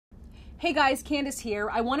Hey guys, Candace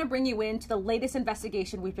here. I want to bring you into the latest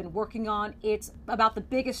investigation we've been working on. It's about the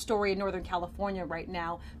biggest story in Northern California right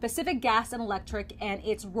now, Pacific Gas and Electric and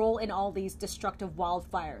its role in all these destructive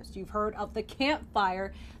wildfires. You've heard of the Camp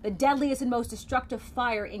Fire, the deadliest and most destructive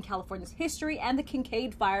fire in California's history, and the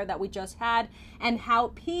Kincaid Fire that we just had, and how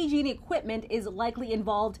PG&E equipment is likely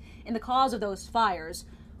involved in the cause of those fires.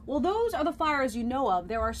 Well, those are the fires you know of.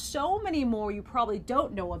 There are so many more you probably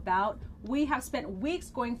don't know about. We have spent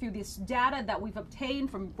weeks going through this data that we've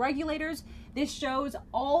obtained from regulators. This shows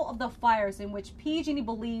all of the fires in which PG&E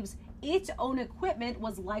believes its own equipment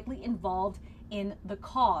was likely involved in the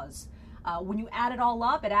cause. When you add it all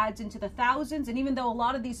up, it adds into the thousands. And even though a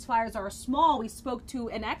lot of these fires are small, we spoke to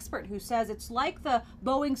an expert who says it's like the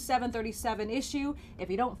Boeing 737 issue.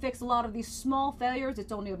 If you don't fix a lot of these small failures,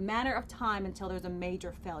 it's only a matter of time until there's a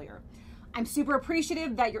major failure. I'm super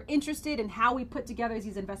appreciative that you're interested in how we put together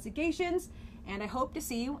these investigations, and I hope to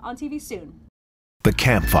see you on TV soon. The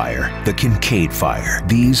Camp Fire, the Kincaid Fire,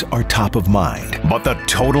 these are top of mind. But the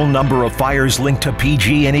total number of fires linked to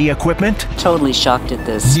PG&E equipment? Totally shocked at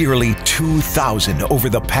this. Nearly 2,000 over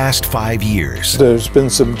the past 5 years. There's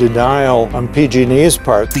been some denial on PG&E's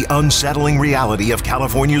part. The unsettling reality of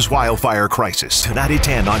California's wildfire crisis. Tonight at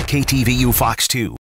 10 on KTVU Fox 2.